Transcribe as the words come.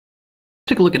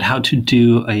take a look at how to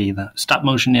do the stop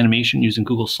motion animation using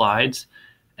Google Slides.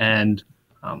 And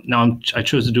now I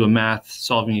chose to do a math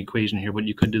solving equation here, but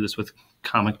you could do this with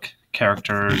comic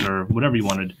characters or whatever you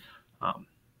wanted.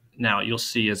 Now you'll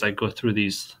see as I go through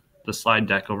the slide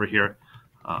deck over here,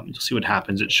 you'll see what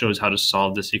happens. It shows how to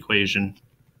solve this equation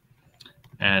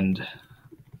and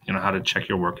how to check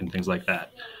your work and things like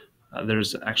that.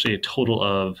 There's actually a total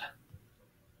of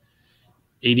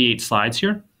 88 slides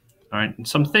here. All right, and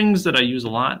some things that I use a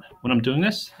lot when I'm doing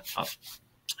this.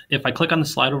 If I click on the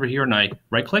slide over here and I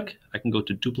right click, I can go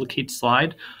to duplicate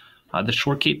slide. The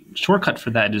shortcut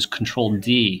for that is Control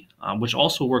D, which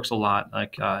also works a lot.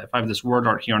 Like if I have this word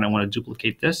art here and I want to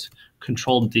duplicate this,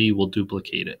 Control D will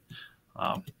duplicate it. So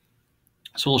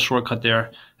a little shortcut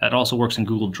there. That also works in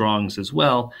Google Drawings as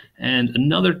well. And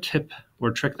another tip or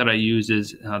trick that I use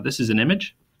is this is an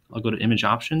image. I'll go to Image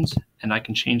Options and I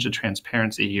can change the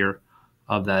transparency here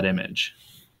of that image.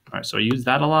 All right, so I use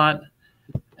that a lot.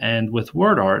 And with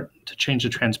word art, to change the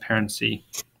transparency,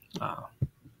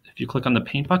 if you click on the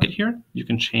paint bucket here, you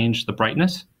can change the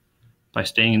brightness by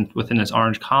staying within this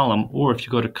orange column, or if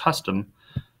you go to custom,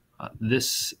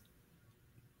 this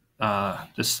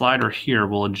slider here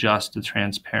will adjust the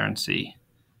transparency.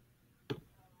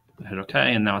 Hit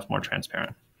OK, and now it's more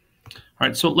transparent. All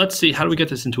right, so let's see, how do we get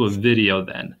this into a video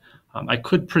then? I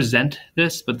could present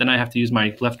this, but then I have to use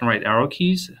my left and right arrow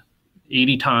keys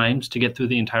 80 times to get through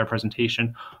the entire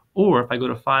presentation. Or if I go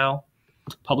to File,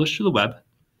 Publish to the Web,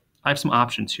 I have some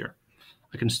options here.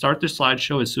 I can start the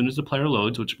slideshow as soon as the player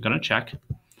loads, which I'm going to check.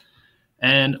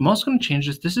 And I'm also going to change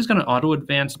this. This is going to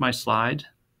auto-advance my slide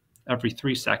every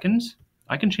 3 seconds.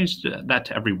 I can change that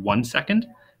to every 1 second,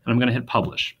 and I'm going to hit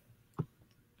Publish.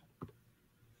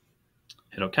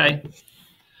 Hit OK.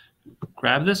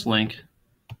 Grab this link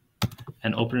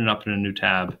and open it up in a new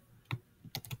tab.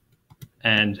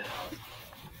 And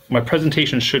my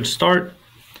presentation should start,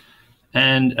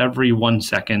 and every 1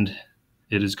 second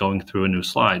it is going through a new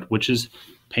slide, which is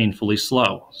painfully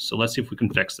slow. So let's see if we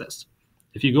can fix this.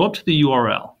 If you go up to the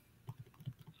URL,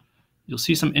 you'll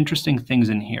see some interesting things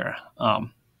in here.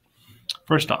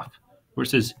 First off, where it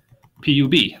says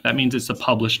PUB, that means it's a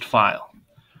published file.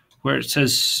 Where it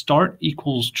says start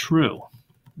equals true,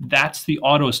 that's the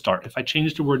auto start. If I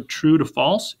change the word true to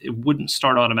false, it wouldn't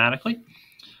start automatically.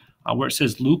 Where it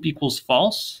says loop equals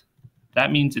false,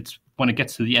 that means it's when it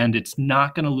gets to the end, it's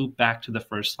not going to loop back to the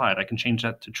first slide. I can change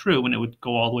that to true, and it would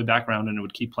go all the way back around, and it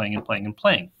would keep playing and playing and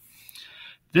playing.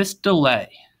 This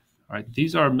delay, all right,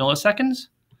 these are milliseconds.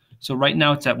 So right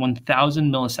now it's at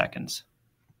 1,000 milliseconds.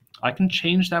 I can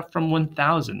change that from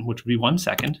 1,000, which would be 1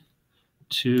 second,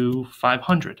 to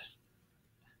 500.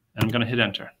 And I'm going to hit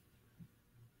enter,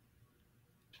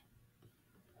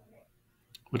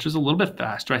 which is a little bit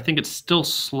faster. I think it's still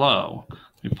slow.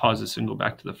 Let me pause this and go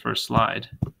back to the first slide.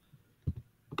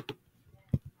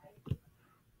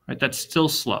 Right, that's still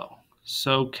slow.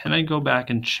 So can I go back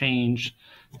and change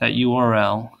that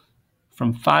URL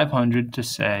from 500 to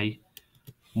say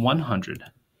 100?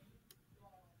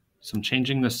 So I'm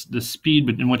changing the speed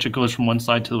in which it goes from one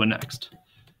slide to the next.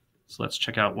 So let's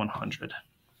check out 100.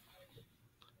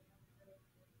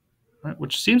 All right,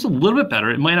 which seems a little bit better.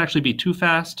 It might actually be too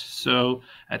fast. So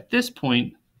at this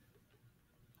point,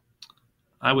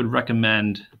 I would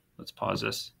recommend, let's pause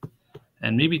this,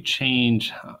 and maybe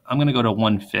change, I'm going to go to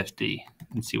 150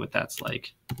 and see what that's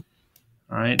like.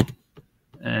 All right,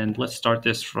 and let's start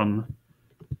this from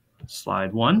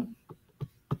slide 1.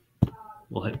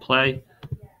 We'll hit play.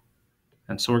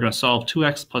 And so we're going to solve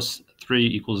 2x plus 3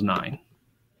 equals 9.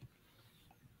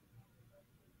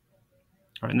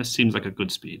 All right, and this seems like a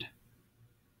good speed.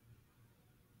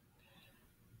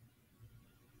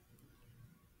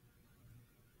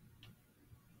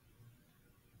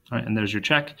 All right, and there's your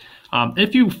check.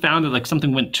 If you found that like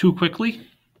something went too quickly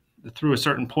through a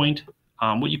certain point,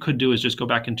 what you could do is just go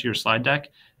back into your slide deck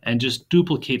and just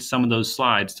duplicate some of those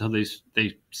slides until there's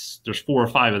 4 or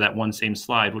 5 of that one same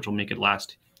slide, which will make it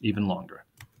last even longer.